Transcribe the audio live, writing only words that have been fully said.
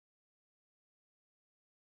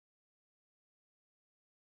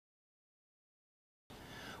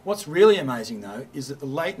What's really amazing though is that the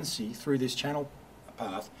latency through this channel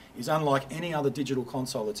path is unlike any other digital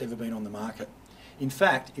console that's ever been on the market. In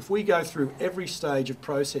fact, if we go through every stage of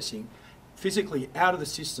processing physically out of the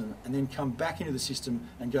system and then come back into the system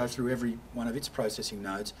and go through every one of its processing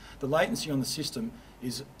nodes, the latency on the system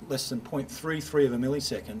is less than 0.33 of a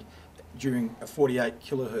millisecond during a 48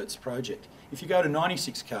 kilohertz project. If you go to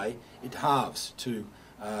 96K, it halves to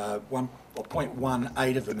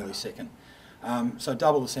 0.18 of a millisecond. So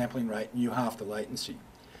double the sampling rate and you half the latency.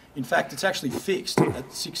 In fact, it's actually fixed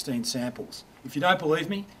at 16 samples. If you don't believe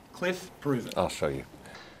me, Cliff, prove it. I'll show you.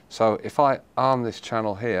 So if I arm this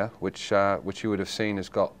channel here, which you would have seen has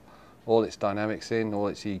got all its dynamics in, all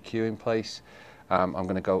its EQ in place, I'm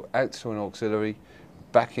going to go out through an auxiliary,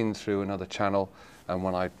 back in through another channel, and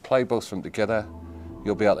when I play both of them together,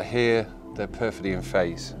 you'll be able to hear they're perfectly in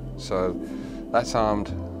phase. So that's armed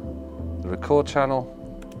the record channel.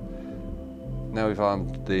 Now we've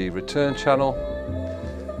armed the return channel,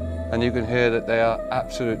 and you can hear that they are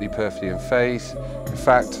absolutely perfectly in phase. In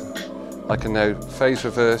fact, I can now phase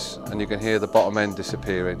reverse and you can hear the bottom end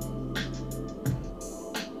disappearing.